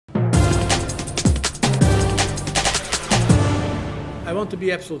I want to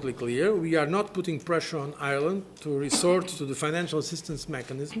be absolutely clear. We are not putting pressure on Ireland to resort to the financial assistance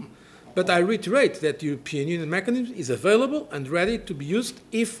mechanism, but I reiterate that the European Union mechanism is available and ready to be used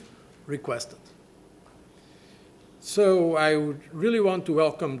if requested. So I would really want to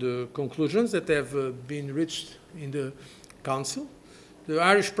welcome the conclusions that have been reached in the Council. The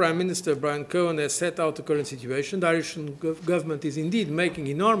Irish Prime Minister, Brian Cohen, has set out the current situation. The Irish government is indeed making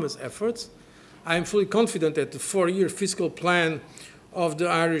enormous efforts. I am fully confident that the 4-year fiscal plan of the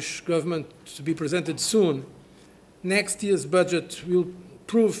Irish government, to be presented soon, next year's budget will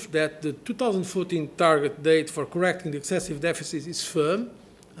prove that the 2014 target date for correcting the excessive deficit is firm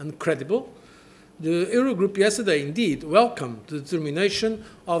and credible. The Eurogroup yesterday indeed welcomed the determination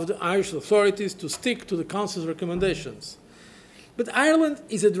of the Irish authorities to stick to the Council's recommendations. But Ireland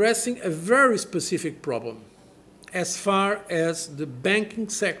is addressing a very specific problem as far as the banking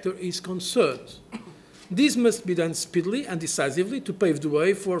sector is concerned. This must be done speedily and decisively to pave the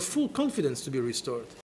way for full confidence to be restored.